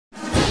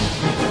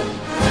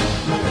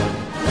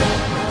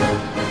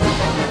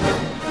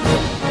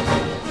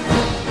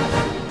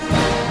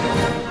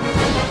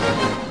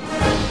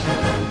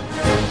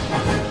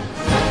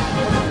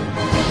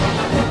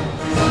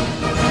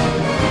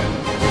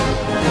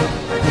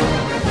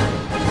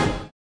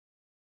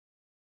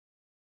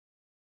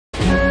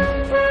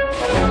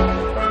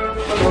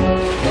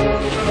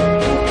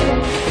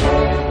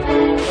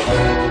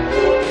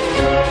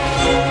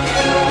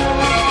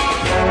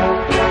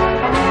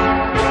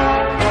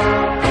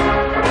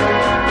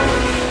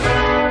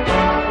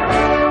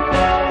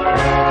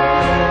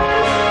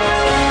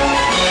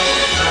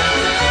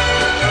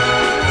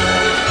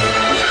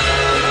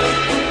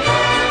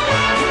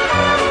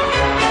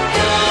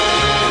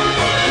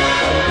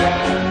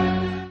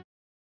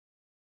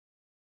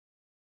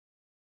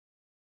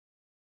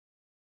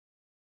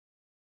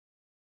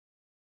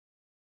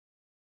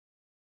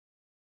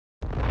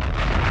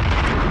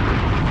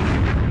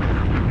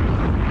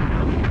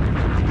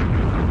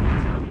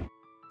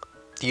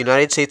The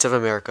United States of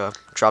America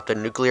dropped a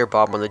nuclear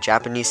bomb on the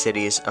Japanese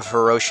cities of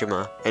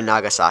Hiroshima and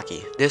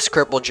Nagasaki. This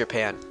crippled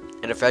Japan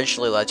and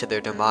eventually led to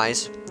their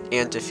demise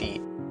and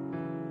defeat.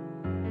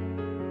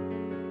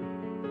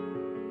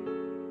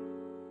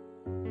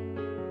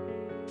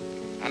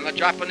 And the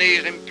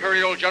Japanese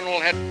Imperial General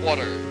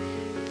Headquarters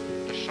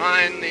to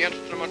sign the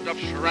instrument of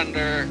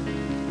surrender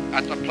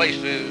at the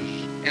places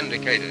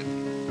indicated.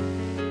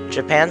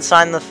 Japan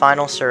signed the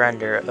final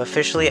surrender,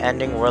 officially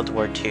ending World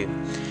War II.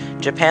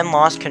 Japan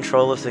lost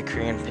control of the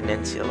Korean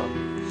peninsula.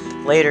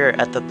 Later,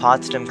 at the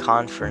Potsdam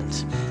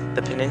Conference,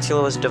 the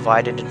peninsula was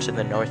divided into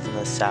the North and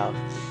the South.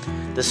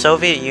 The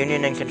Soviet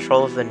Union in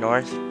control of the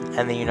North,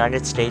 and the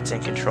United States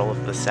in control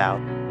of the South.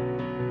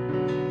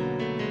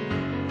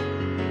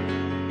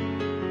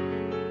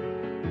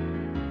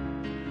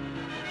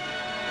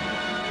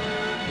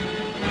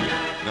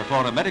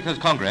 Before America's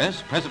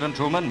Congress, President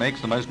Truman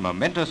makes the most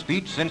momentous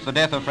speech since the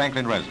death of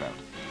Franklin Roosevelt.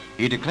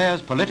 He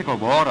declares political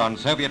war on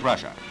Soviet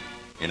Russia.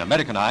 In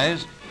American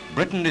eyes,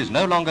 Britain is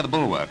no longer the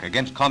bulwark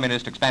against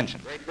communist expansion.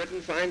 Great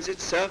Britain finds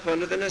itself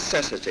under the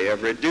necessity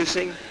of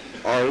reducing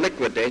or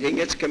liquidating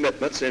its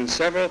commitments in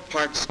several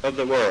parts of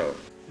the world.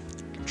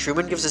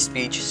 Truman gives a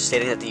speech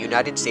stating that the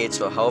United States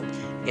will help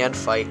and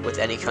fight with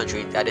any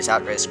country that is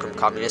at risk from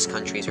communist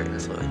countries or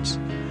influence.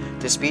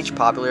 The speech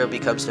popularly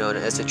becomes known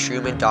as the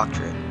Truman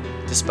Doctrine.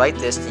 Despite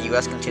this, the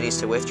U.S. continues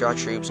to withdraw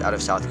troops out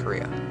of South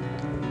Korea.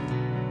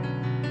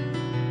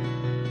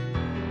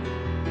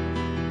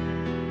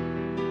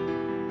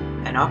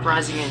 An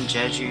uprising in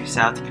Jeju,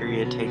 South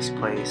Korea takes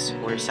place,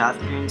 where South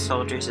Korean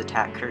soldiers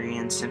attack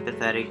Koreans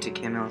sympathetic to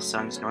Kim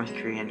Il-sung's North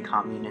Korean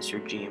communist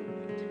regime.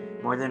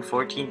 More than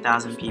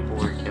 14,000 people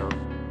were killed.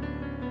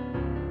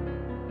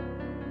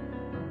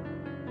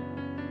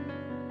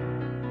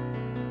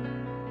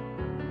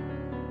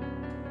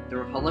 The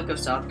Republic of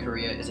South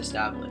Korea is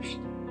established.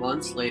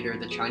 Months later,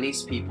 the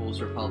Chinese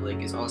People's Republic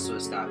is also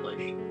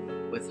established,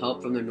 with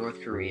help from the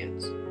North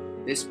Koreans.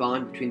 This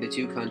bond between the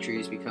two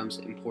countries becomes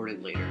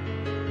important later.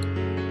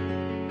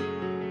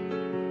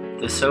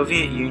 The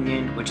Soviet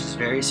Union, which is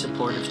very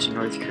supportive to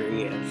North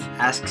Korea,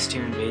 asks to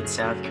invade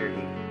South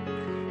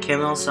Korea.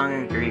 Kim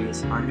Il-sung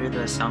agrees, under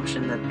the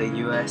assumption that the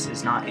U.S.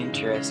 is not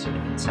interested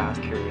in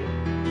South Korea.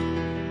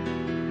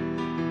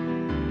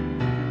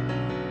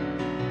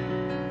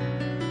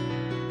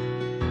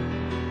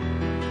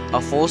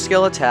 A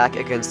full-scale attack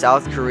against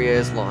South Korea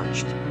is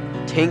launched.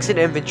 Tanks and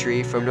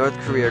infantry from North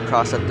Korea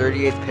cross the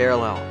 38th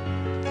parallel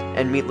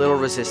and meet little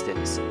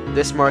resistance.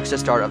 This marks the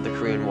start of the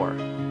Korean War.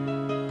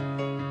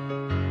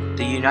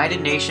 The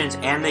United Nations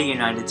and the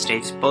United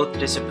States both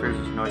disapprove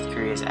of North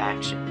Korea's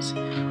actions.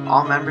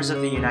 All members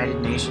of the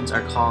United Nations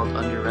are called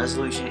under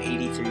Resolution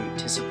 83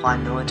 to supply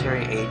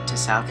military aid to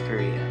South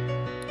Korea.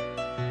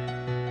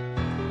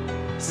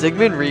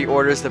 Syngman Rhee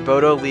orders the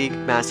Bodo League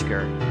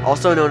Massacre,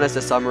 also known as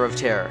the Summer of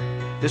Terror.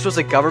 This was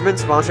a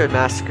government-sponsored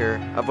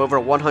massacre of over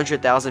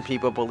 100,000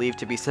 people believed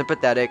to be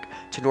sympathetic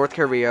to North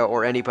Korea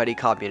or anybody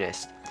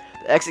communist.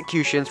 The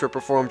executions were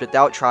performed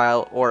without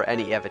trial or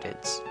any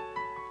evidence.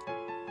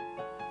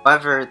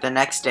 However, the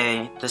next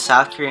day, the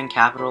South Korean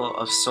capital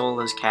of Seoul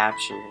is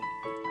captured.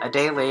 A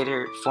day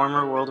later,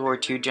 former World War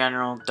II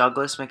General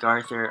Douglas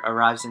MacArthur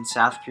arrives in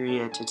South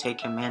Korea to take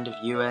command of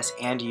U.S.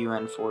 and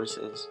UN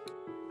forces.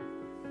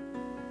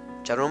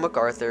 General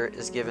MacArthur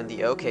is given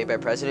the okay by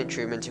President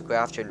Truman to go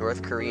after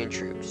North Korean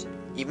troops,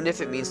 even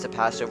if it means to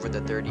pass over the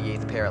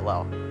 38th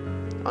parallel.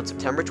 On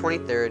September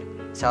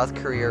 23rd, South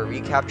Korea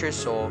recaptures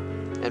Seoul,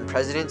 and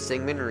President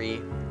Syngman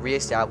Rhee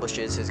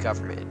re-establishes his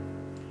government.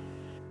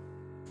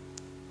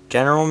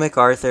 General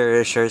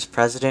MacArthur assures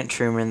President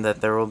Truman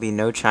that there will be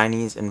no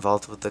Chinese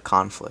involved with the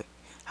conflict.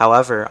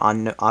 However,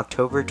 on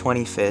October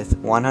 25th,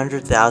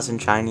 100,000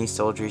 Chinese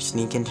soldiers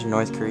sneak into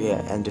North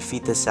Korea and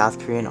defeat the South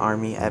Korean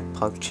army at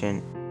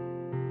Pukchin.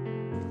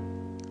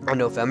 On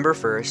November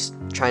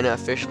 1st, China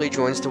officially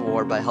joins the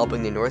war by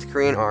helping the North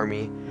Korean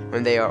army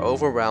when they are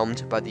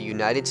overwhelmed by the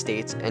United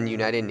States and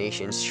United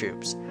Nations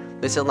troops.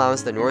 This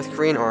allows the North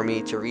Korean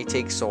army to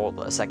retake Seoul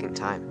a second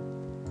time.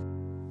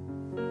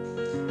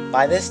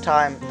 By this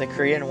time, the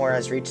Korean War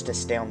has reached a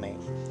stalemate.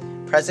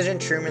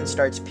 President Truman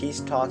starts peace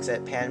talks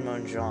at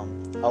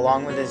Panmunjom,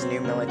 along with his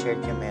new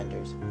military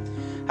commanders.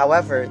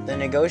 However, the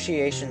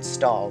negotiations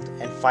stalled,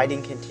 and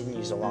fighting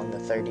continues along the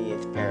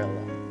 38th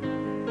parallel.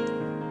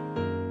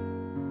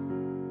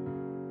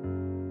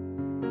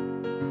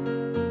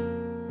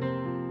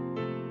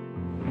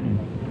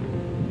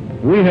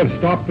 We have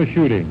stopped the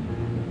shooting.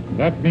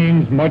 That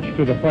means much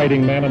to the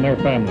fighting men and their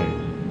families,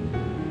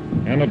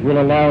 and it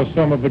will allow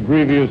some of the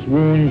grievous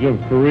wounds of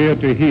Korea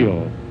to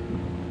heal.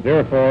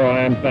 Therefore,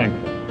 I am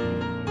thankful.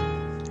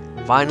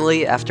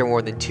 Finally, after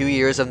more than 2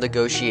 years of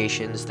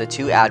negotiations, the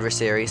two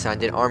adversaries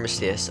signed an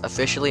armistice,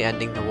 officially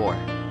ending the war.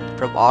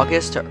 From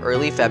August to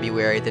early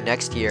February the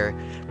next year,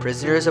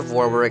 prisoners of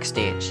war were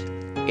exchanged.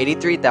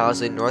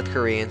 83,000 North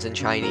Koreans and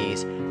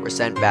Chinese were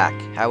sent back.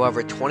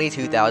 However,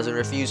 22,000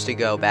 refused to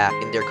go back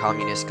in their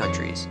communist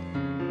countries.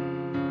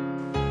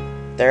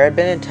 There had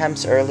been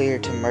attempts earlier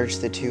to merge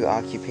the two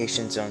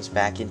occupation zones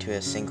back into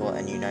a single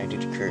and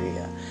united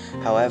Korea.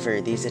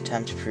 However, these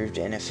attempts proved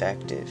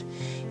ineffective.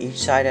 Each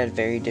side had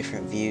very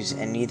different views,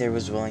 and neither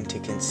was willing to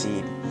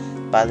concede.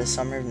 By the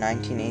summer of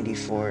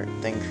 1984,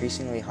 the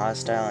increasingly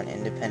hostile and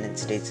independent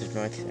states of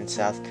North and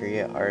South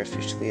Korea are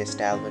officially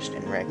established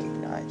and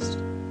recognized.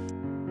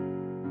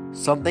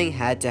 Something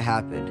had to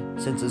happen.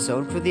 Since the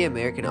zone for the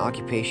American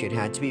occupation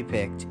had to be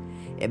picked,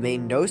 it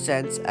made no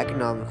sense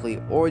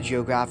economically or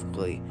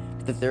geographically.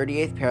 The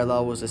 38th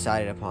parallel was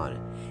decided upon,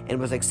 and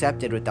was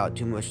accepted without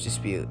too much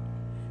dispute.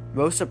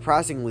 Most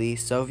surprisingly,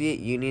 Soviet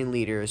Union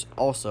leaders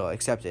also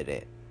accepted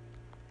it.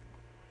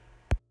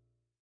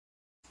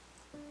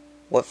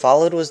 What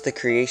followed was the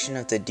creation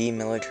of the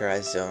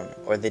Demilitarized Zone,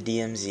 or the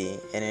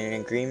DMZ, in an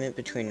agreement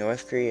between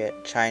North Korea,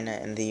 China,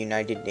 and the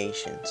United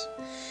Nations.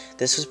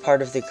 This was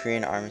part of the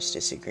Korean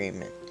Armistice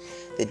Agreement.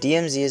 The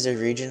DMZ is a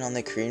region on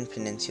the Korean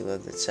Peninsula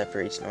that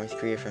separates North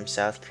Korea from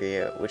South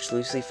Korea, which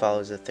loosely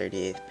follows the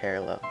 38th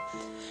parallel.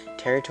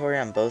 Territory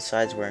on both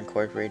sides were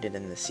incorporated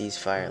in the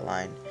ceasefire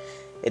line.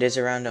 It is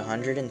around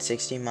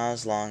 160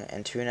 miles long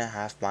and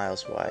 2.5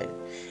 miles wide.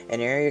 An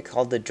area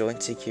called the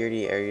Joint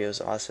Security Area was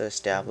also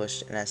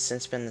established and has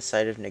since been the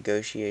site of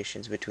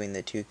negotiations between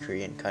the two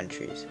Korean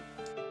countries.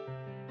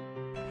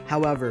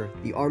 However,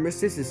 the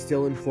armistice is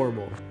still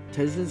informal.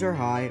 Tensions are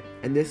high,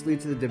 and this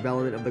leads to the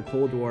development of the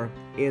Cold War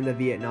and the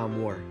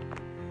Vietnam War.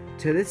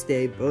 To this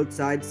day, both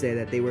sides say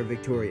that they were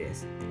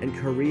victorious, and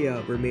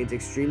Korea remains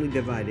extremely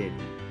divided.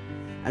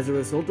 As a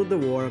result of the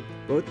war,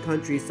 both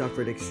countries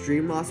suffered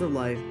extreme loss of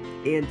life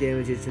and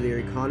damages to their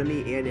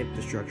economy and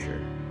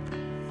infrastructure.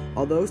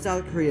 Although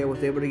South Korea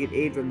was able to get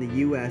aid from the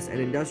US and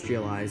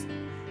industrialize,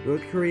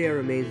 North Korea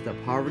remains a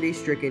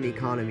poverty-stricken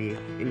economy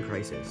in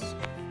crisis.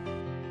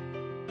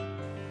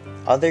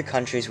 Other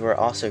countries were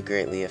also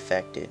greatly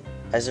affected.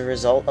 As a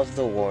result of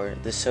the war,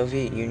 the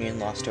Soviet Union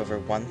lost over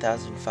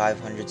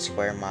 1,500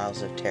 square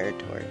miles of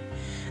territory.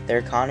 Their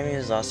economy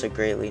was also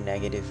greatly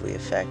negatively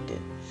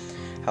affected.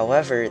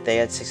 However, they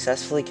had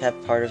successfully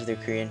kept part of the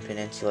Korean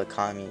Peninsula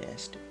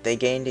communist. They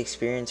gained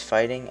experience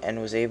fighting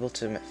and was able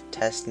to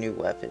test new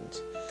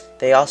weapons.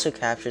 They also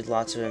captured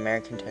lots of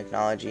American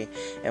technology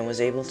and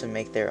was able to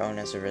make their own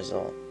as a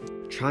result.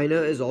 China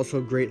is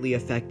also greatly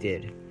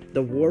affected.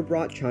 The war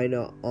brought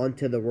China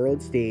onto the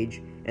world stage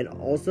and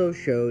also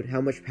showed how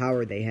much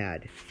power they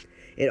had.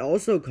 It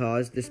also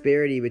caused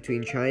disparity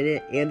between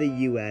China and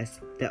the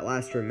US that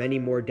lasts for many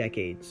more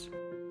decades.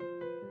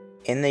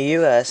 In the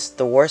US,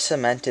 the war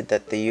cemented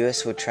that the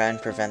US would try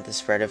and prevent the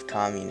spread of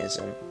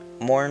communism.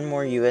 More and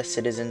more US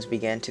citizens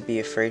began to be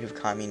afraid of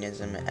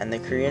communism, and the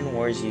Korean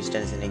War is used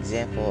as an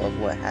example of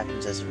what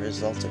happens as a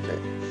result of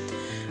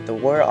it. The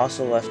war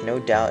also left no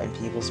doubt in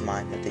people's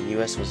mind that the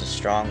US was a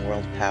strong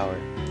world power.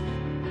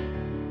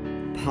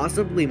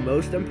 Possibly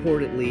most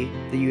importantly,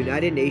 the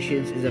United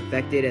Nations is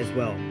affected as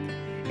well.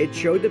 It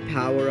showed the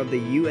power of the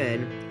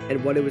UN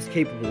and what it was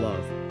capable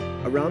of.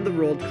 Around the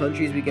world,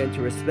 countries began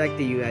to respect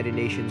the United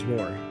Nations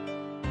more.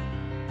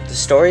 The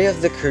story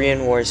of the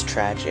Korean War is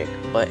tragic,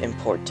 but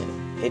important.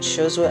 It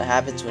shows what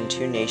happens when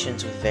two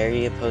nations with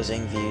very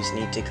opposing views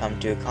need to come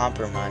to a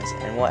compromise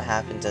and what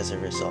happens as a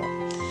result.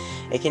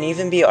 It can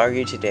even be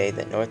argued today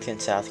that North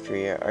and South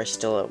Korea are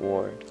still at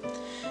war.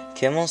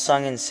 Kim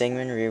Il-sung and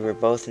Syngman Rhee were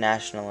both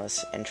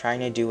nationalists and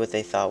trying to do what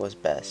they thought was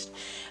best.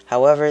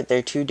 However,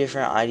 their two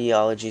different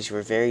ideologies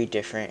were very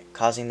different,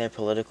 causing their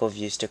political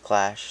views to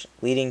clash,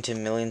 leading to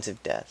millions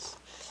of deaths.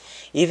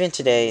 Even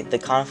today, the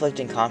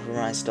conflict and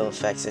compromise still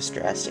affects us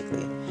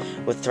drastically.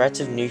 With threats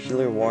of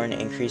nuclear war and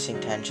increasing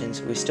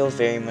tensions, we still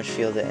very much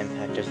feel the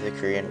impact of the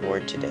Korean War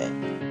today.